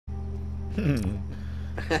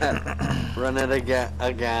Run it again.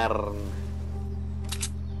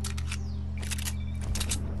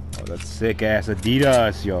 Oh, that's sick ass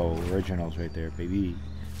Adidas, yo. Originals right there, baby.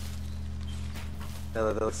 Yeah,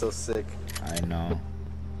 that looks so sick. I know.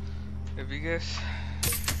 If you guys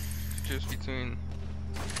choose between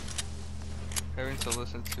having to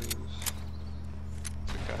listen to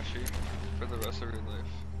Takashi for the rest of your life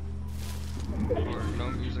or no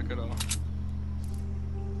music at all.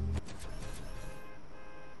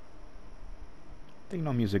 I think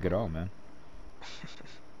no music at all, man.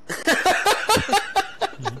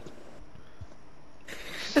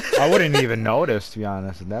 I wouldn't even notice, to be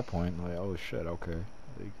honest, at that point. Like, oh shit, okay.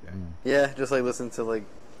 Like, damn. Yeah, just like listen to like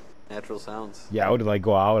natural sounds. Yeah, I would like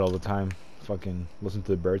go out all the time, fucking listen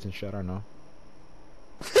to the birds and shit. I don't know.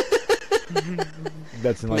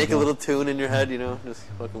 That's like Make a little tune in your head, you know, just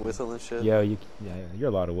fucking whistle and shit. Yeah, you're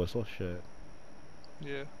allowed to whistle. Shit.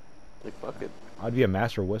 Yeah. Like fuck it. I'd be a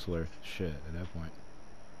master whistler. Shit, at that point.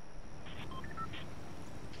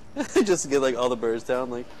 Just get like all the birds down,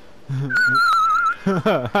 like.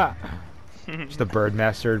 Just a bird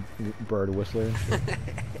master, bird whistler.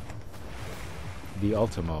 The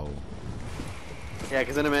Ultimo. Yeah,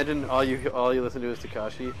 cause then imagine all you listen to is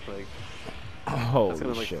Takashi, like. Oh that's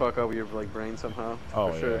gonna like shit. fuck up your like brain somehow.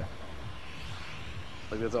 Oh for sure. yeah.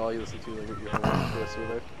 Like that's all you listen to, like your whole the rest of your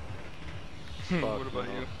life. What about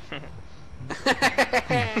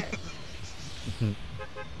you?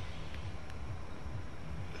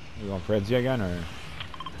 You want Frenzy again or?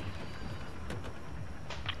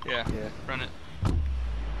 Yeah. Yeah. Run it.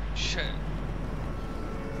 Shit.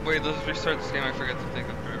 Wait, let's restart this game. I forgot to take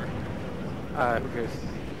it forever. Who cares?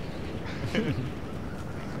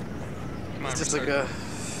 Come on, It's just restart. like a.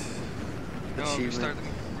 No, achievement.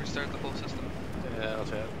 restart the whole system. Yeah, I'll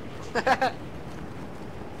chat.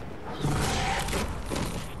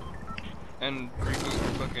 And reboot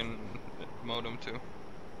your fucking modem too.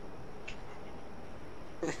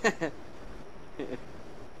 You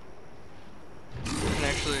can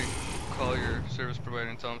actually call your service provider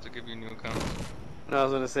and tell them to give you a new account. No, I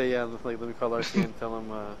was gonna say yeah. Like, let me call RC and tell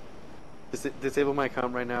him disable my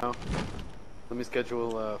account right now. Let me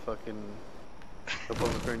schedule fucking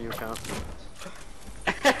appointment for a new account.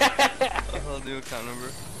 A whole new account number.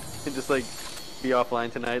 And just like be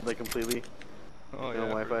offline tonight, like completely. Oh No yeah,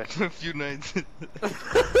 Wi-Fi. for a few nights.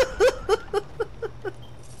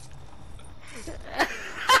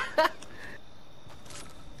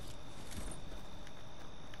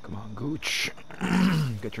 Come on, Gooch.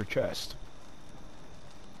 Get your chest.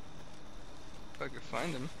 If I could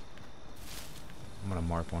find him. I'm gonna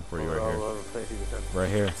mark one for you Over right all here. over the place, you just have- Right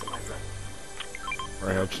here.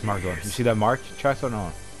 Right here. Just mark one. You see that marked chest or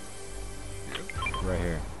no? Yeah. Right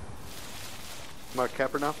here. Mark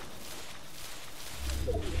Capper now.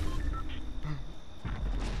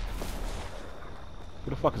 Who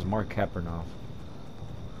the fuck is Mark Kapernoff?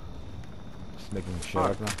 Just making some shit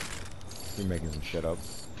up now. You're making some shit up.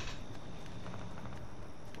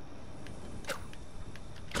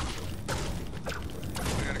 I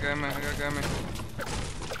got a guy in me. I got a guy in me.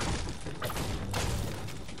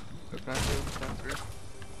 That's not two. That's not three.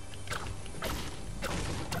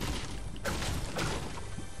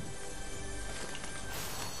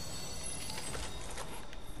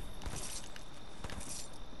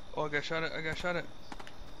 Oh, I got shot at. I got shot at.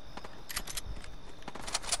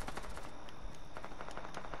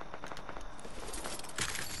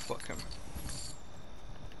 Fuck him.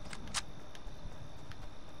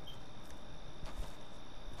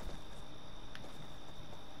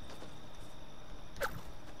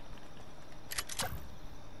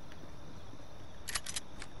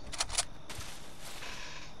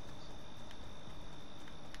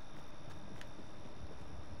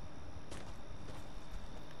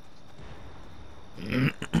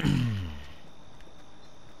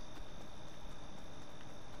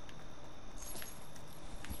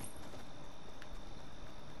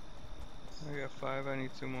 I got 5. I need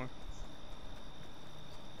 2 more.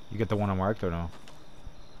 You get the one I marked or no?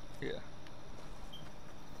 Yeah.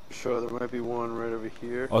 Sure, there might be one right over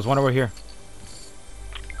here. Oh, there's one over here.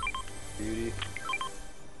 Beauty.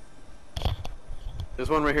 There's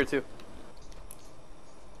one right here too.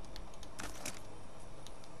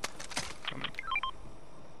 Coming.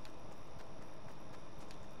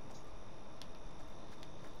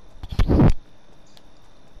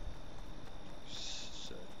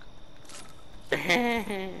 Sick.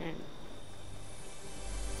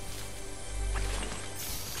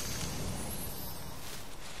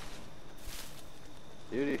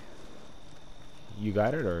 Beauty. You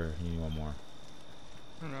got it or you need one more?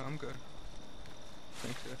 No, I'm good.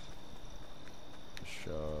 Thanks, guys.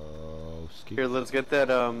 Show Ski. Here, let's get that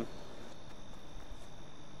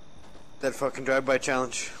that fucking drive-by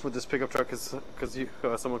challenge with this pickup truck, cause you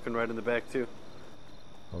someone can ride in the back too.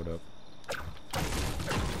 Hold up.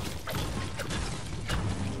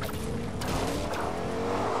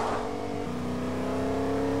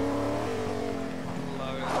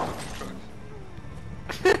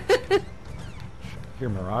 Here,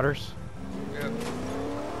 Marauders. Yep.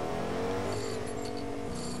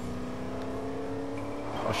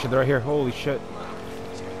 Oh shit, they're right here. Holy shit.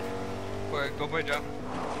 Wait, go by John.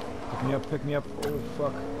 Pick me up, pick me up. Oh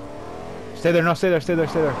fuck. Stay there, no, stay there, stay there,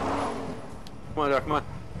 stay there. Come on, Doc, come on.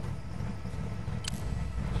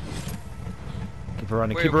 Keep her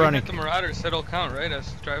running, Wait, keep her we running. hit the Marauders, that'll count, right,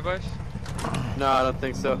 as drive-bys? No, I don't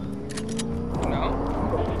think so. No?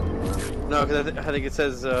 No, because I think it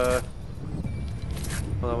says, hold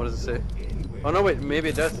on, what does it say? Oh no, wait, maybe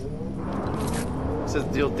it does. It says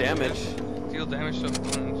deal damage. Deal damage to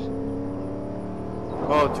opponents.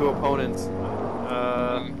 Oh, to opponents.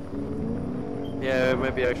 Um, Yeah, it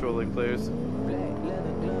might be actual, like, players.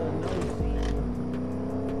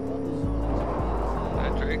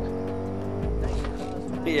 Drake.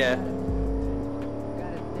 Yeah.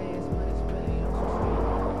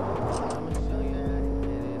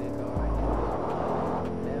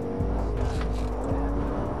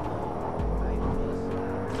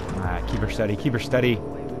 Ah, keep her steady, keep her steady.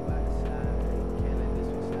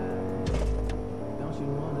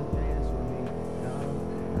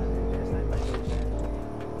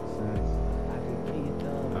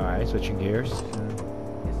 Alright, switching gears.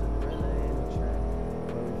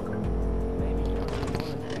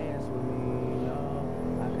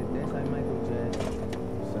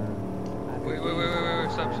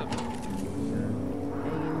 Wait, stop.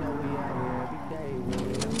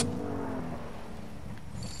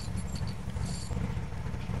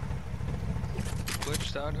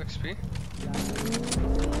 Glitched out XP?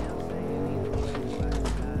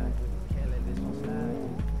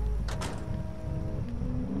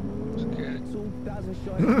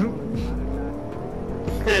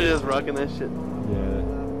 Just rocking that shit.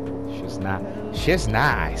 Yeah. She's not. She's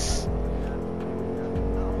nice.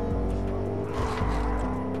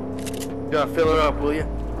 Yeah, fill her up, will you?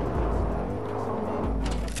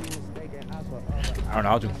 I don't know,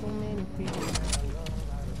 I'll do.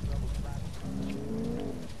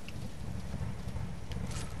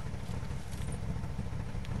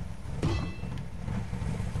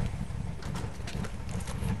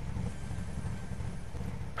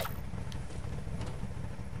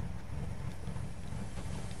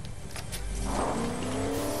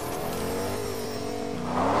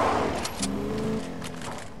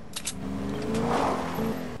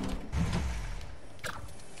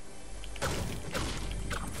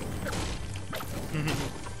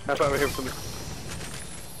 High five right here for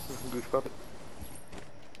me. Goose puppet.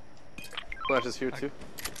 Flash is here too.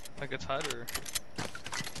 Like it's hot or?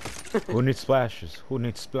 Who needs splashes? Who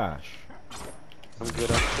needs splash? I'm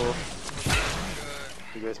good, I'm full.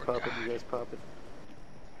 Good. You guys pop it, you guys pop it.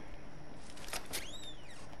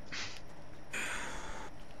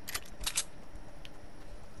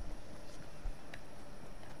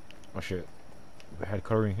 Oh shit. We had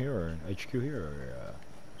coloring here or HQ here or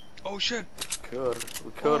Oh shit! We Oh,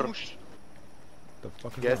 could. the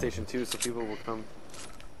fuck is Gas that? station too, so people will come.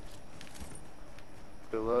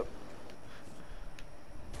 Fill up.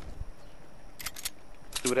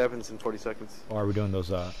 See what happens in 40 seconds. Or are we doing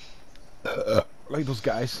those like those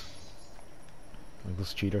guys? Like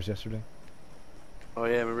those cheaters yesterday? Oh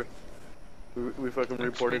yeah, remember? We fucking Next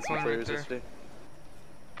reported week some one right players there. yesterday.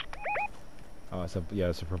 Oh, it's a, yeah,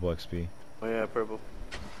 it's a purple XP. Oh yeah, purple.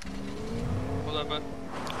 Hold up, bud.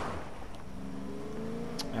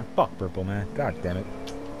 Man, fuck purple, man. God damn it.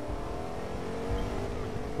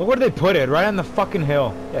 Look where they put it, right on the fucking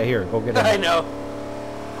hill. Yeah, here, go get it. I know.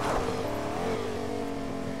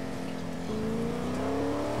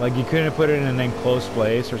 Like, you couldn't have put it in an enclosed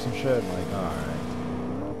place or some shit? Like, alright.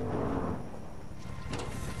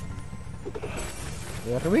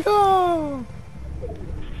 There we go!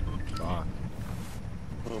 Fuck.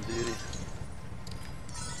 Oh beauty.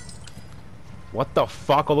 What the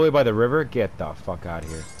fuck? All the way by the river? Get the fuck out of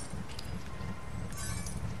here.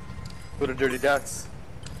 Go to Dirty Docks.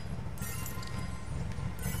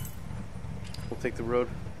 We'll take the road.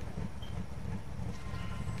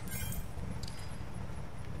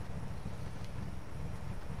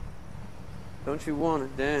 Don't you wanna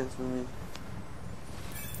dance with me?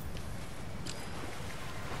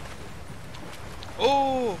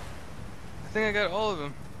 Oh! I think I got all of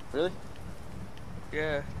them. Really?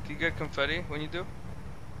 Yeah. Do you get confetti when you do?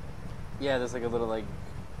 Yeah, there's like a little like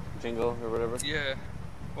jingle or whatever. Yeah.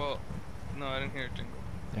 Well, No, I didn't hear it jingle.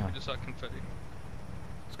 Yeah. I just saw confetti.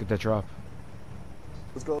 Let's get that drop.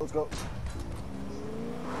 Let's go, let's go.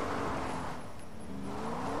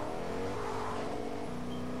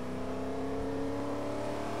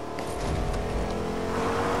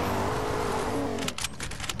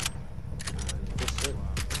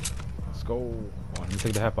 Let's go. Let me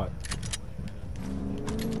take the half pot.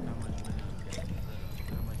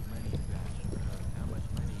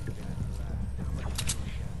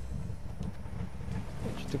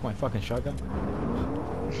 Did you take my fucking shotgun?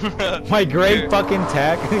 My great fucking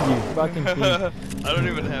tack. You fucking fiend. I don't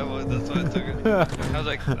even have one, that's why I took it. I was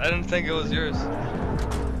like, I didn't think it was yours.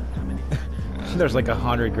 There's like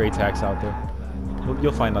 100 great tacks out there.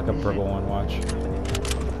 You'll find like a purple one, watch.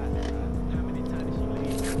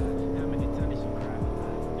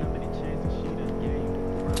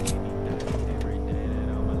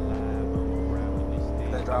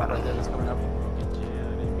 That drop right there that's coming up.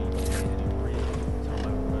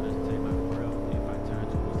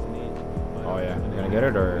 Oh yeah, you gonna get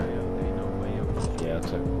it or? Yeah,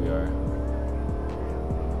 looks like we are.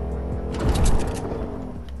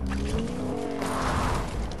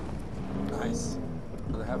 Nice.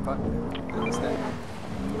 Another half pot. Another stack.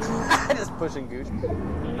 Just pushing Gooch.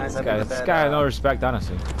 Nice. This guy has no respect,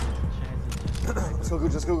 honestly. Let's go,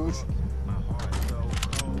 Gooch. Let's go, Gooch.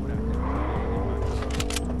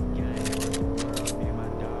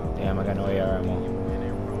 Damn, I got no AR ammo.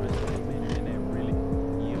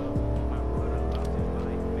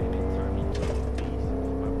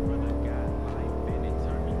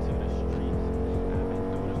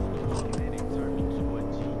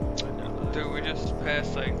 Dude, we just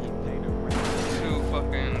passed like 2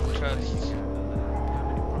 fucking chests.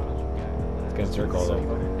 Let's get a circle though.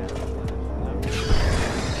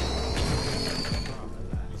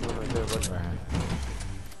 Right.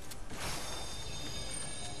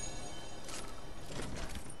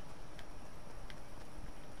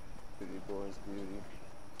 Beauty, boys, beauty.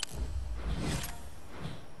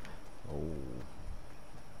 Oh.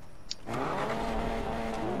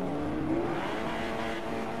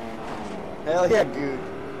 Hell yeah, Gooch.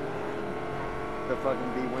 The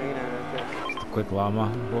fucking B Wayne right there. Quick llama,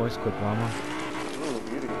 boys, quick llama. Ooh,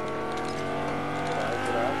 beauty. Good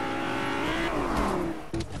eye.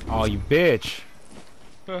 Oh, you bitch.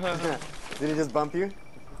 Did he just bump you?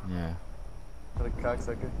 Yeah. What a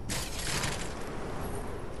cocksucker.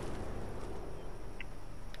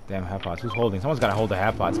 Damn half pots. Who's holding? Someone's gotta hold the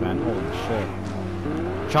half pots, man. Holy shit.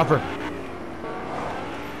 Chopper.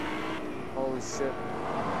 Holy shit.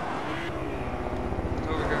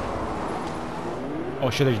 Over here. Oh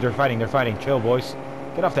shit, they're fighting. They're fighting. Chill, boys.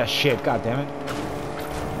 Get off that shit. God damn it.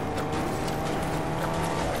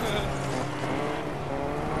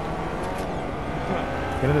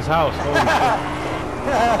 Get in this house. Holy shit.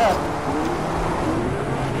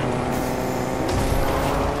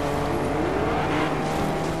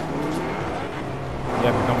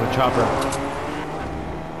 Yeah, become the chopper.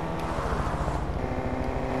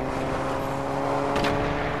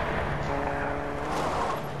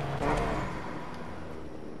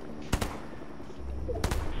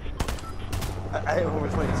 I hit over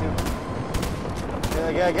 22.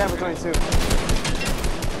 Yeah, I got him 22.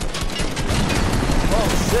 Oh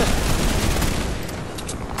shit.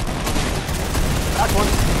 Knock one.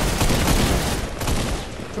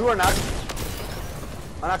 2 are knocked.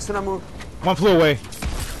 I knocked Sunamu. One flew away.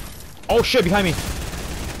 Oh shit, behind me.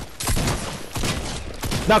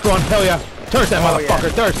 Knock one. Hell yeah. Thirst that Oh, motherfucker. yeah.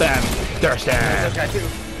 Thirst them. Thirst This them. guy too.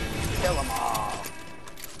 Kill them all.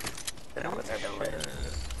 They don't deserve to live.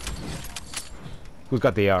 Who's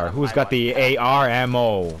got the AR? Who's got the AR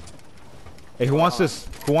ammo? Hey, who wants this?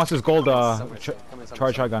 Who wants this gold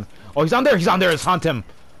charge shotgun? Oh, he's on there. He's on there. Let's hunt him.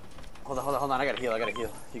 Hold on. I gotta heal.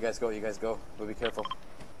 You guys go. But be careful.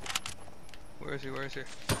 Where is he? Where is he?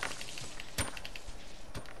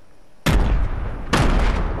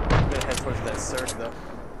 I'm gonna head towards that surge though.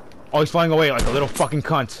 Oh, he's flying away like a little fucking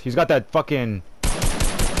cunt. He's got that fucking. I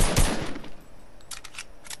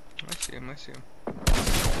see him. I see him.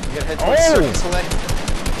 You gotta head towards Oh! Cirque du Soleil.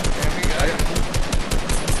 Damn, he got him.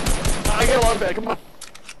 I got a lot back. Come on.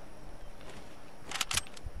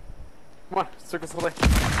 Come on, Cirque du Soleil.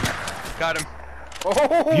 Got him.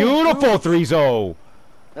 Oh, Beautiful 3-0.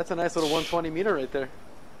 that's a nice little 120 meter right there.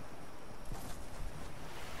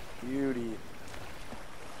 Beauty.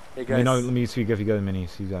 Hey guys. Let me see if you got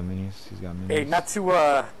minis. He's got minis. He's got minis. Hey, not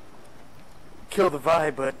to kill the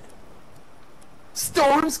vibe, but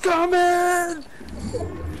storm's coming.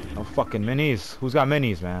 No fucking minis. Who's got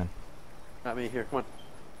minis, man? Not me. Here, come on.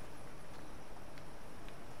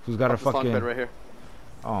 Who's got a This long bed fucking? right here.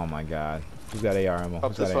 Oh my god. Who's got AR ammo? Up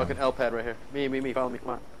Who's this got AR fucking L pad right here. Me, follow me, come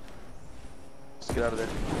on. Just get out of there.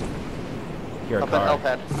 Here, Up that L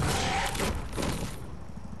car. pad.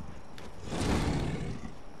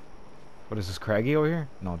 What is this, Craggy over here?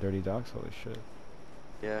 No, Dirty Dogs? Holy shit.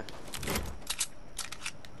 Yeah.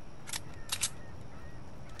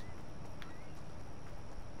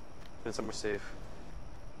 And somewhere safe.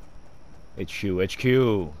 HQ, HQ.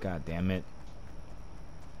 God damn it.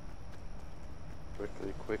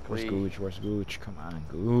 Quickly. Where's Gooch? Where's Gooch? Come on,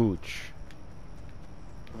 Gooch.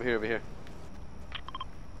 Over here.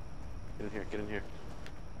 Get in here.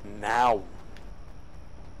 Now.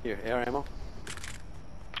 Here, AR ammo.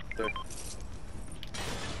 There.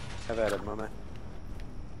 Have at it, my man.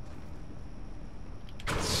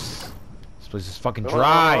 This place is fucking Hold on,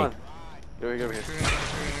 dry. hold on. Over here.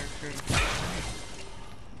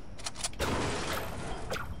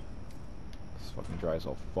 It's fucking dry as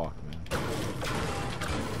all fuck, man.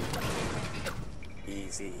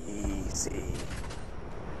 Easy.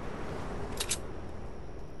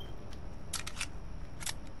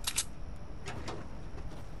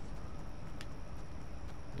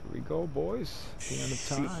 Here we go, boys. The end of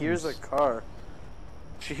She times. hears a car.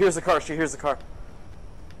 She hears the car.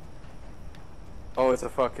 Oh, it's a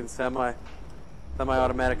fucking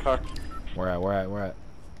semi-automatic car. Where at?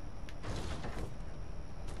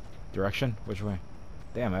 Direction? Which way?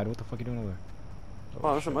 Damn, Ed, what the fuck you doing over there?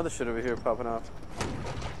 Oh, there's some other shit over here popping off.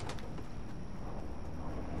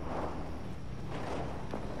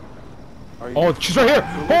 Oh, she's right here!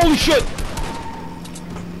 Holy shit!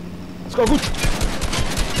 Let's go, Gooch!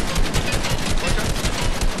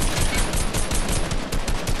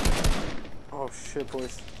 Oh shit,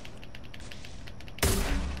 boys.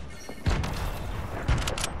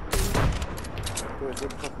 Boys, where the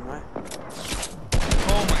fuck am I?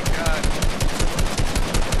 Oh my god.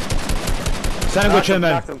 Sandwich him,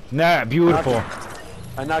 man. Knocked him. Nah, beautiful.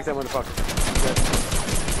 I knocked that motherfucker.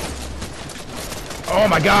 Oh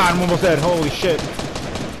my god, I'm almost dead. Holy shit. I'm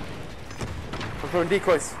throwing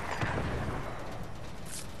decoys.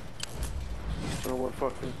 I don't know what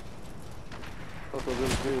fucking... what they're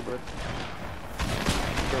gonna do, but...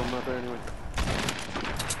 throw them out there anyway.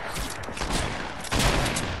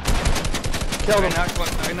 Killed him. I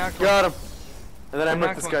knocked one. Got him. And then I I murked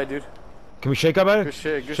knocked this one. guy, dude. Can we shake up at it? Good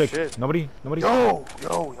shit, good Shake. shit. Nobody? Yo!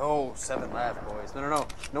 7 left, boys. No.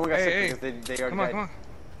 No one got Hey, sick because they already Come died. on.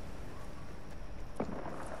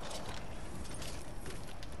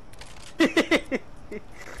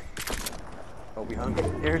 Oh, we hungry.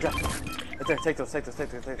 Here, drop. Right there, take those. Yeah,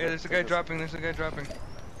 there's a guy dropping.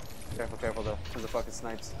 Careful though. There's a fucking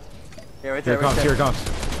snipes. Yeah, right Here there, it comes, right here there. it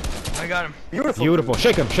comes. I got him. Beautiful.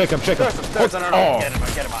 Shake him. There's some stairs. No. Oh. Get him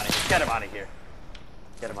out of here.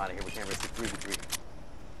 Get him out of here. We can't risk it. 3v3.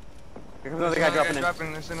 Here comes another guy dropping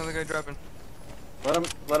in. There's another guy dropping.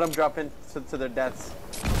 Let them drop in to their deaths.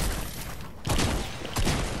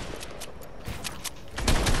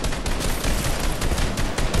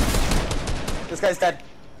 This guy's dead.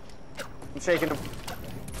 I'm shaking him.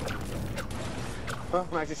 Oh,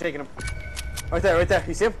 I'm actually shaking him. Right there.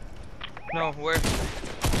 You see him? No, where?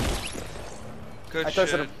 Good I shit.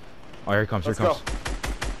 touched him. Oh, here it comes, Let's go.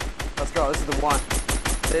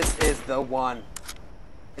 This is the one.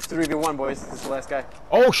 It's 3v1, boys. This is the last guy.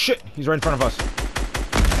 Oh shit! He's right in front of us.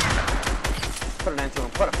 Put an end to him.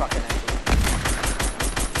 Put a fucking end to him.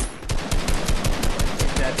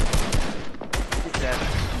 He's dead.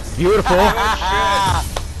 Beautiful.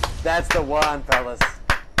 That's the one, fellas.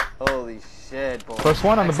 Holy shit, boys. First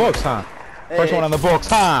one on the books, huh? First one on the books,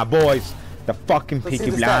 huh, boys? The fucking Let's see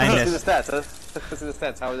Peaky the stats. Let's see Blinders. the stats. Let's see the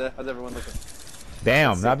stats. How's everyone looking?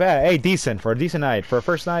 Damn, not bad. Hey, decent for a decent night. For a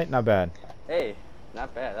first night, not bad. Hey,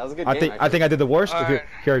 not bad. That was a good I game. think I did the worst. All Here, right.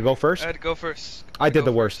 here, go first. I'd go first. I did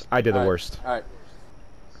the worst. I did the worst. All right.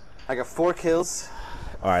 I got 4 kills,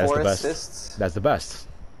 All right, that's 4 the best. assists, That's the best.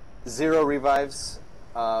 0 revives,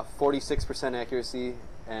 46% accuracy,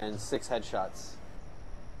 and 6 headshots.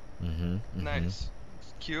 Nice.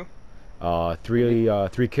 Q.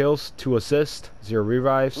 3 kills, 2 assists, 0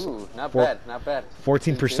 revives. Ooh, not Four- bad.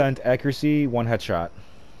 14% accuracy, 1 headshot.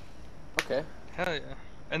 Okay. Hell yeah.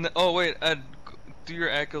 And then, oh wait, do your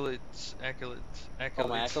accolades. Oh,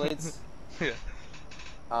 my accolades? Yeah.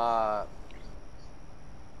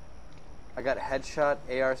 I got headshot,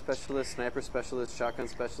 AR specialist, sniper specialist, shotgun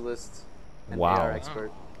specialist, and Wow. AR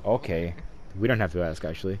expert. Okay. We don't have to ask,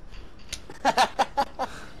 actually.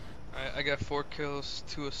 I got 4 kills,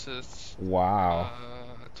 2 assists. Wow.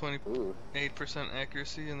 28%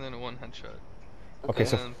 accuracy, and then 1 headshot. Okay,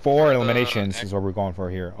 so And 4 for the eliminations is what we're going for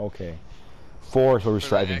here. Okay. 4 is what we're For the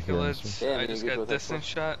striving for. accolades, Damn, I you just good got with that distance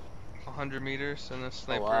shot, 100 meters, and the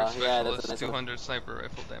sniper wow. Yeah, that's specialist a nice one. 200 sniper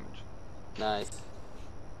rifle damage. Nice.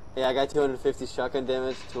 Yeah, I got 250 shotgun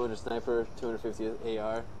damage, 200 sniper, 250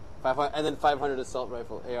 AR, 500, and then 500 assault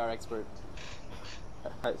rifle, AR expert.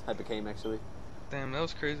 I became actually. Damn, that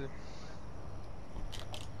was crazy.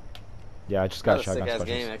 Yeah, I just got That was a shotgun sick-ass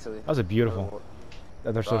specials. game actually. That was a beautiful.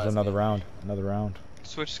 There's Badass another game. round. Another round.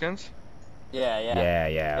 Switch skins? Yeah, yeah.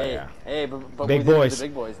 Yeah. Hey, hey, but Big we did it with boys. the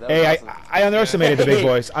big boys. That Hey, was awesome. I underestimated the big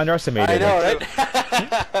boys. Underestimated. I know, them.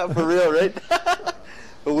 right? For real, right?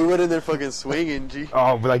 But we went in there fucking swinging, G.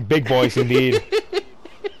 Oh, like big boys indeed.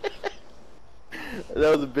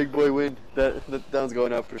 That was a big boy win. That one's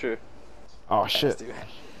going up for sure. Oh shit.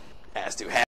 Has to.